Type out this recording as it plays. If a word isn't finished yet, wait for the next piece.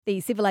The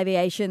Civil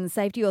Aviation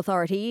Safety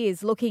Authority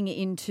is looking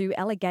into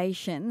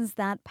allegations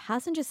that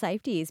passenger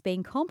safety is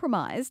being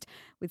compromised,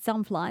 with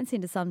some flights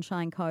into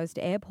Sunshine Coast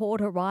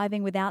Airport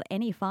arriving without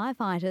any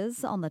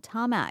firefighters on the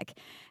tarmac.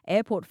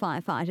 Airport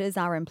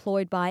firefighters are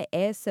employed by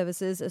Air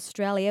Services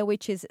Australia,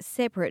 which is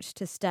separate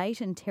to state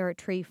and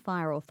territory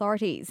fire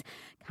authorities.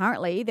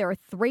 Currently, there are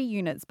 3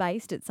 units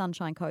based at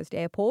Sunshine Coast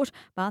Airport,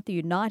 but the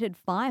United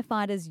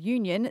Firefighters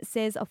Union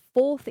says a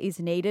 4th is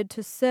needed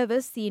to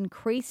service the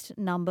increased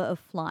number of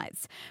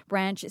flights.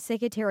 Branch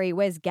Secretary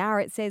Wes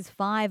Garrett says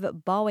 5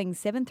 Boeing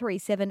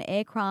 737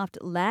 aircraft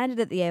landed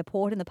at the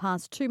airport in the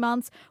past 2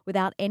 months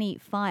without any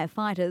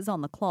firefighters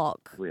on the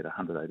clock. We had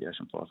 100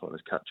 aviation firefighters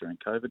cut during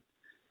COVID,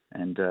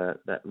 and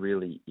that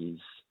really is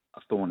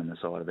a thorn in the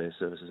side of air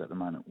services at the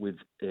moment, with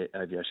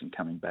aviation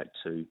coming back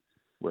to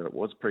where it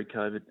was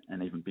pre-COVID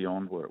and even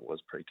beyond where it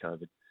was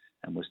pre-COVID,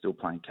 and we're still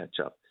playing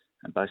catch-up.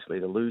 And basically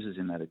the losers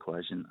in that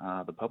equation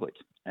are the public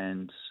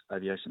and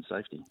aviation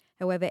safety.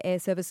 However, Air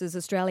Services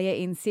Australia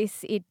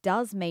insists it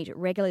does meet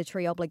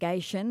regulatory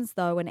obligations,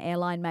 though an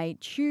airline may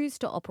choose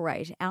to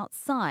operate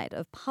outside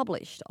of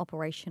published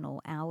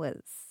operational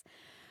hours.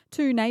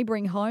 2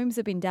 neighbouring homes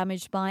have been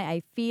damaged by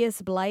a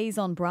fierce blaze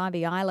on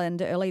Bribie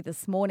Island early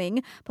this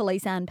morning.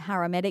 Police and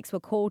paramedics were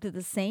called to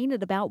the scene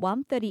at about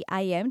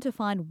 1:30am to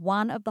find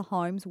one of the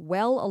homes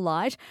well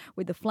alight,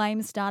 with the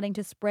flames starting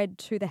to spread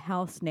to the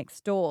house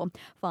next door.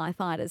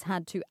 Firefighters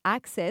had to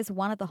access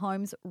one of the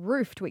home's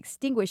roof to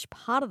extinguish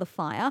part of the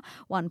fire.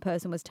 One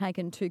person was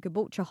taken to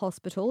Caboolture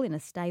Hospital in a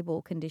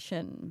stable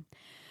condition.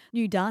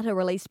 New data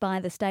released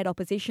by the state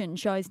opposition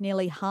shows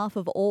nearly half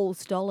of all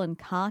stolen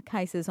car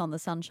cases on the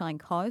Sunshine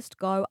Coast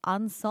go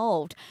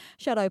unsolved.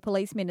 Shadow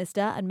Police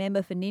Minister and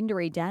member for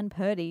Ninderry Dan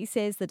Purdy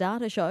says the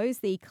data shows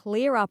the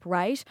clear-up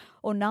rate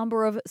or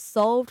number of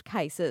solved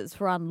cases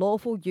for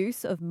unlawful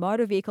use of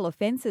motor vehicle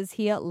offences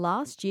here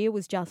last year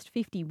was just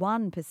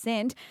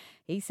 51%.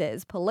 He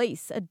says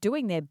police are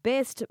doing their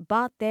best,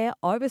 but they're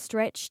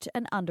overstretched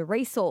and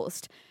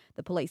under-resourced.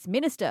 The police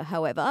minister,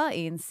 however,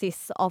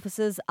 insists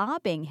officers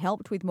are being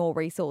helped with more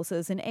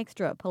resources and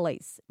extra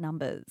police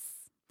numbers.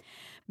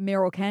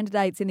 Mayoral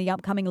candidates in the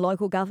upcoming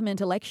local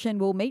government election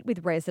will meet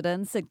with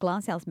residents at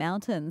Glasshouse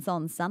Mountains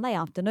on Sunday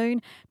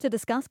afternoon to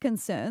discuss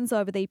concerns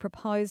over the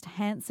proposed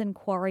Hanson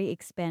Quarry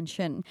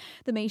expansion.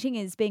 The meeting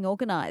is being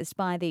organised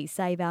by the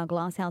Save Our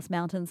Glasshouse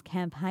Mountains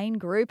campaign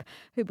group,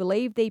 who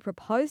believe the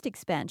proposed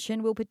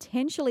expansion will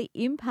potentially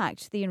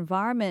impact the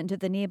environment of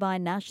the nearby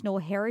National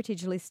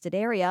Heritage listed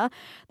area.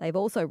 They've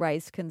also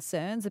raised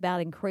concerns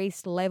about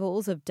increased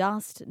levels of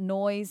dust,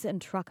 noise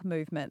and truck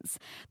movements.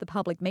 The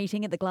public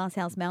meeting at the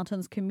Glasshouse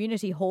Mountains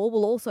Community Hall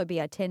will also be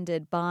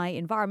attended by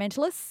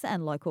environmentalists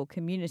and local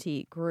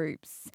community groups.